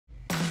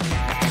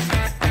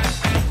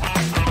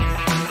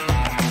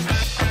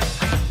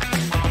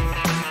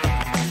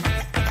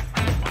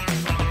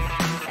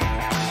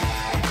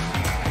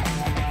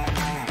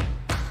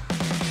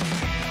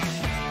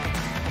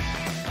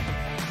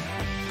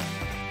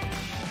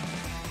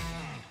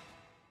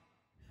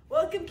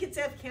Welcome,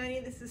 Kitsap County.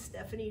 This is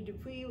Stephanie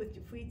Dupuis with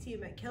Dupuis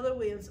team at Keller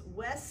Williams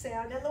West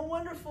Sound and the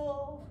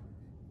wonderful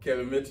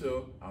Kevin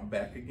Mitchell. I'm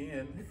back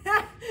again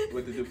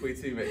with the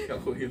Dupuis team at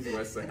Keller Williams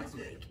West Sound.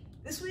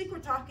 This week we're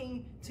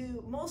talking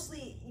to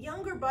mostly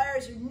younger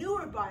buyers or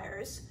newer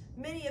buyers,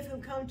 many of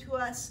whom come to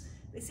us.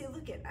 They say,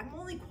 look, I'm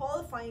only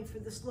qualifying for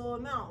this low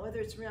amount, whether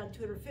it's around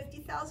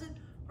 $250,000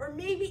 or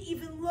maybe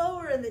even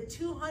lower in the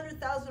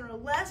 $200,000 or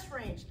less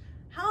range.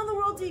 How in the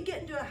world do you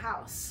get into a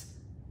house?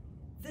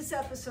 This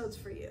episode's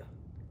for you.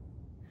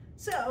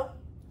 So,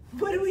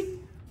 what do we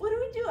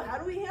do? How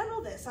do we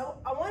handle this?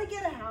 I want to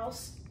get a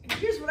house.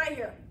 Here's what I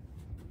hear.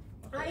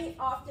 I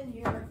often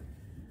hear,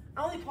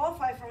 I only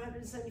qualify for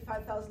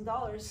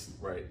 $175,000.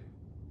 Right.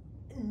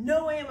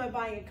 No way am I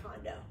buying a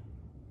condo.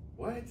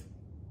 What?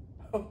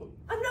 Oh.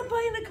 I'm not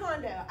buying a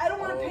condo. I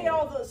don't want to pay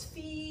all those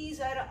fees.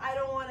 I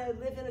don't want to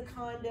live in a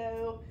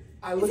condo.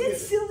 Is it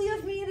silly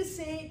of me to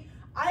say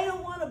I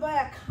don't want to buy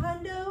a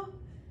condo,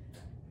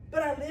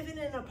 but I live in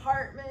an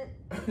apartment?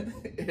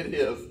 It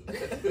is.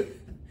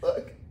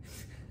 Look,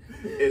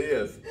 it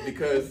is,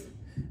 because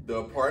the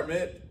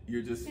apartment,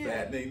 you're just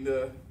fattening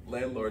the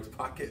landlord's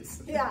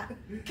pockets. Yeah,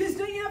 because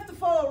don't you have to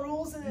follow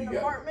rules in an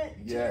apartment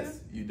too?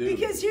 Yes, you do.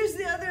 Because here's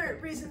the other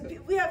reason.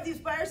 We have these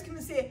buyers come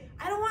and say,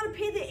 I don't want to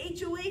pay the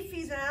HOA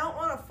fees and I don't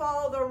want to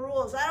follow the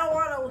rules. I don't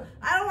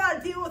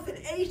want to deal with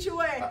an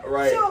HOA.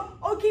 Right. So,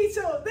 okay,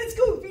 so let's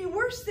go be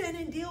worse then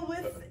and deal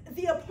with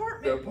the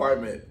apartment. The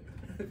apartment.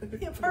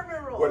 The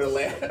apartment rules. Where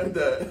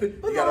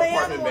you got an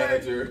apartment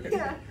manager.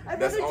 Yeah,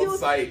 that's on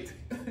site.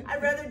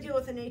 I'd rather deal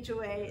with an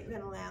HOA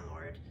than a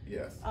landlord.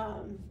 Yes.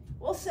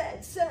 Well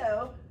said.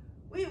 So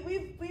we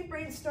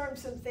brainstormed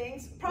some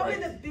things. Probably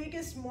the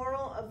biggest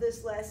moral of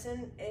this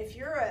lesson, if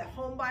you're a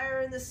home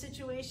buyer in this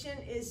situation,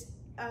 is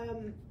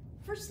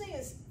first thing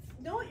is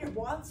know what your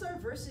wants are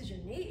versus your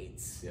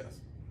needs. Yes.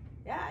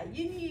 Yeah,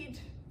 you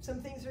need some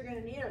things they're going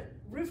to need a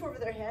roof over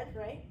their head,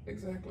 right?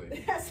 Exactly.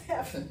 It has to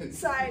have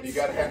sides. You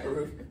got to have a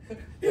roof.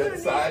 Yeah,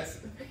 sides.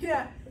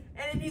 Yeah,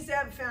 and it needs to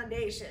have a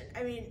foundation.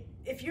 I mean,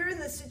 if you're in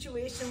the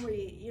situation where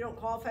you don't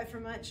qualify for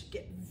much,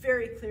 get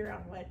very clear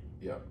on what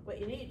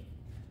you need.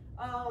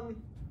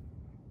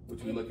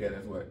 Which we look at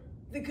as what?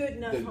 The good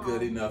enough home. The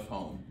good enough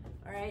home.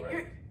 All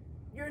right.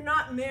 You're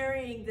not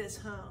marrying this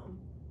home.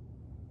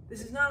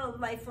 This is not a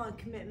lifelong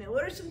commitment.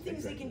 What are some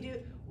things they can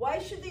do? Why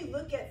should they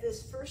look at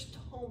this first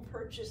home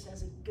purchase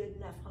as a good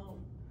enough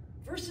home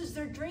versus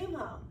their dream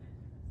home?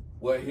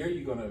 Well, here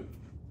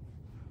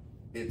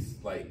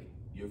it's like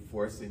you're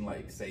forcing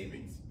like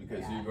savings,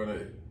 because you're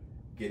gonna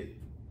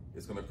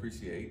it's gonna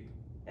appreciate.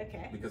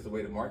 Okay. Because the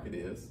way the market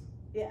is.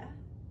 Yeah.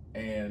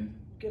 And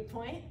good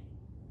point.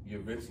 You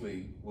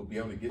eventually will be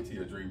able to get to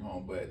your dream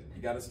home, but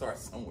you got to start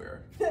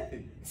somewhere.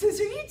 So are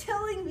you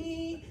telling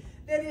me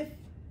that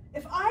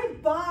if I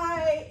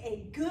buy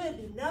a good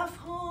enough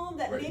home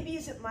that maybe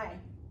isn't my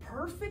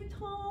perfect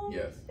home,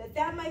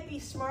 that might be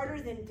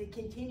smarter than to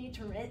continue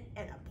to rent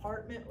an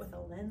apartment with a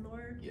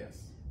landlord?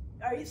 Yes.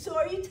 Are you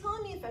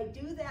telling me if I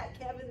do that,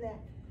 Kevin,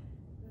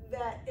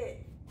 that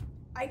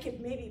I could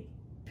maybe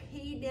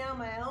pay down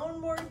my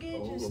own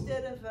mortgage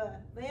instead of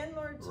a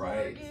landlord's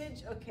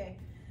mortgage? Okay.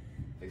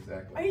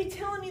 Exactly. Are you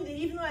telling me that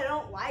even though I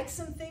don't like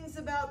some things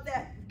about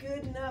that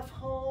good enough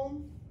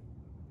home,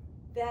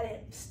 that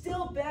it's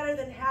still better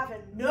than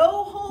having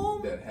no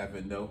home? Than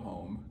having no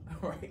home,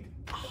 right?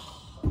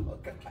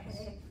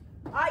 Okay.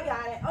 I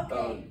got it.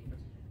 Okay.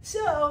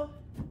 So.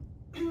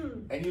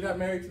 And you're not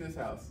married to this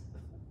house,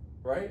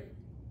 right?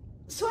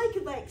 So I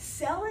could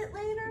sell it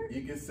later?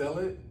 You can sell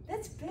it?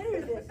 That's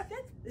better than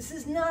this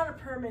is not a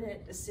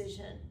permanent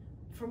decision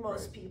for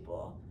most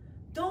people.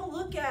 Don't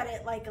look at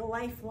it like a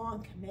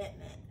lifelong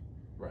commitment.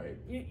 Right.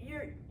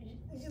 You're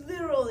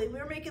literally,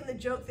 we're making the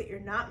joke that you're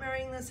not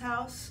marrying this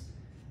house.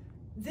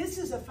 This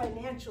is a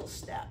financial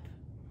step.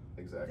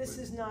 Exactly. This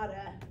is not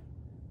a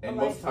And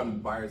most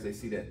time buyers, they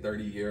see that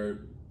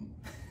 30-year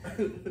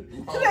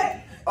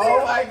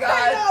Oh my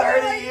God,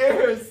 30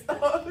 years.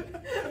 Oh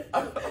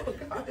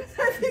God.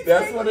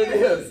 That's what it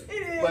is.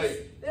 It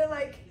is. They're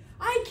like,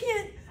 I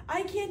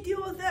can't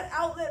deal with that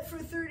outlet for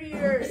 30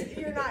 years.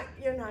 You're not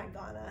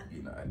gonna.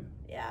 You're not.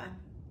 Yeah.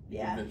 You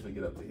eventually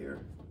get up to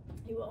here.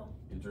 You will.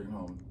 Your dream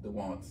home, the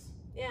wants.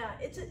 Yeah,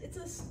 it's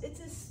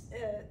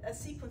a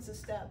sequence of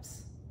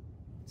steps.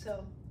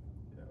 So.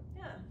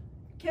 Yeah.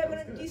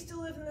 Kevin, do you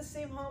still live in the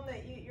same home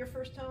that your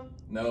first home?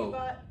 No. You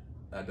bought?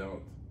 I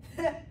don't.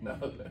 No.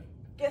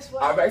 Guess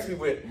what? I've actually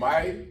went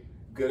my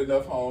good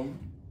enough home,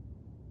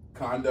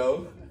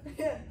 condo,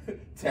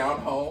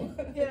 townhome,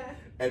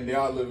 and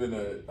now I live in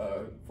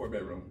a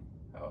 4-bedroom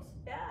house.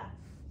 Yeah.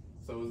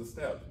 So it was a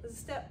step. It was a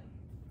step.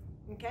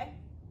 Okay.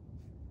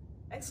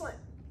 Excellent.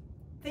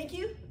 Thank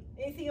you.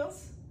 Anything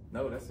else?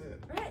 No, that's it.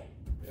 All right.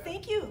 Yeah.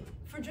 Thank you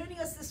for joining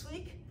us this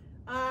week.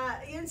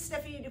 Again,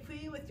 Stephanie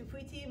Dupuis with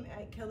Dupuis team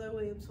at Keller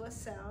Williams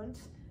West Sound.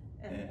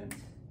 And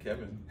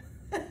Kevin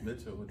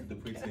Mitchell with the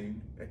Dupuis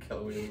team at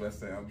Keller Williams West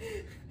Sound.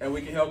 And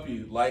we can help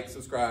you. Like,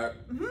 subscribe,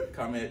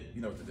 comment,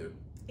 you know what to do.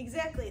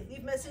 Exactly. Leave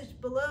a message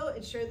below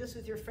and share this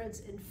with your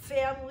friends and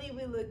family.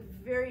 We look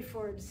very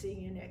forward to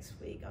seeing you next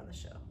week on the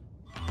show.